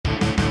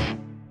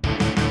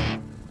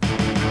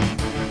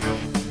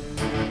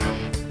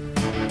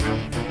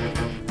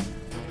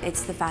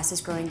It's the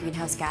fastest growing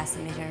greenhouse gas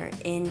emitter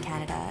in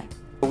Canada.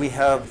 We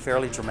have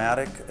fairly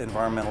dramatic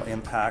environmental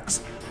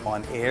impacts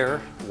on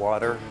air,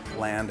 water,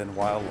 land, and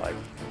wildlife.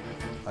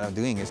 What I'm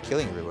doing is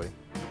killing everybody,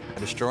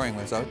 destroying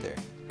what's out there.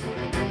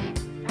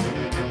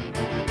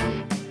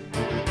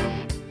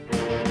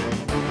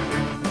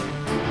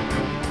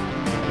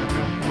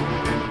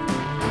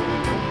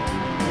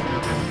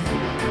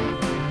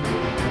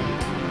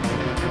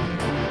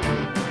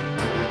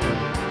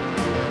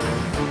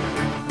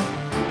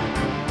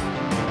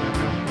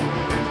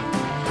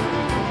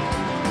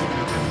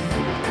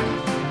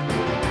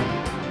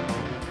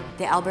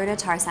 The Alberta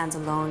tar sands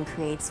alone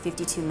creates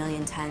 52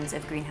 million tons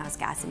of greenhouse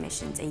gas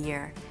emissions a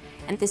year.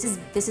 And this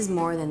is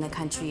more than the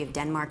country of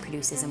Denmark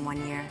produces in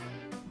 1 year.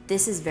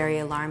 This is very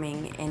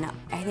alarming, and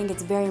I think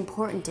it's very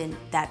important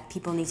that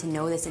people need to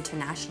know this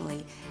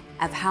internationally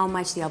of how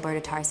much the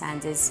Alberta tar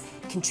sands is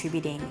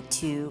contributing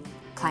to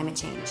climate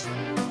change.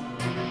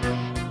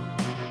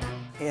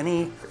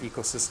 Any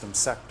ecosystem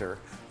sector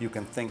you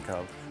can think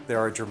of, there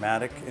are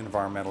dramatic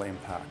environmental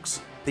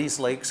impacts. These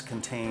lakes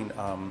contain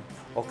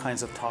all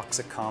kinds of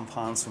toxic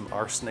compounds, from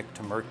arsenic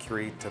to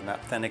mercury to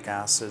naphthenic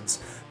acids,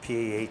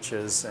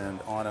 PAHs, and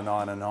on and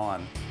on and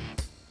on.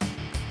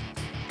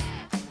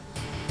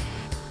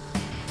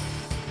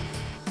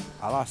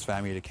 I lost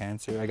family to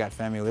cancer. I got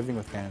family living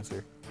with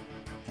cancer,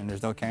 and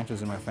there's no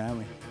cancers in my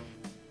family.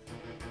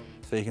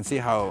 So you can see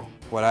how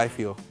what I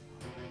feel,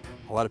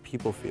 a lot of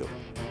people feel.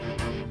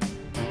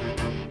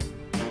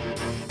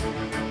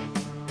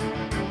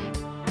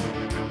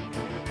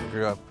 I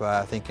grew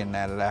up thinking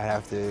that I'd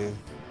have to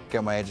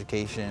get my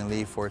education and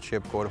leave for a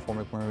trip, go to Fort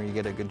McMurray,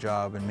 get a good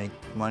job and make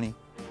money.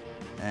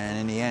 And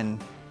in the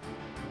end,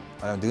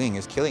 what I'm doing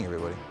is killing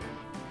everybody,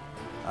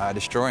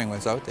 destroying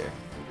what's out there.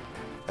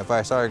 If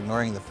I start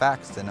ignoring the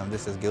facts, then I'm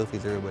just as guilty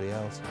as everybody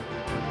else.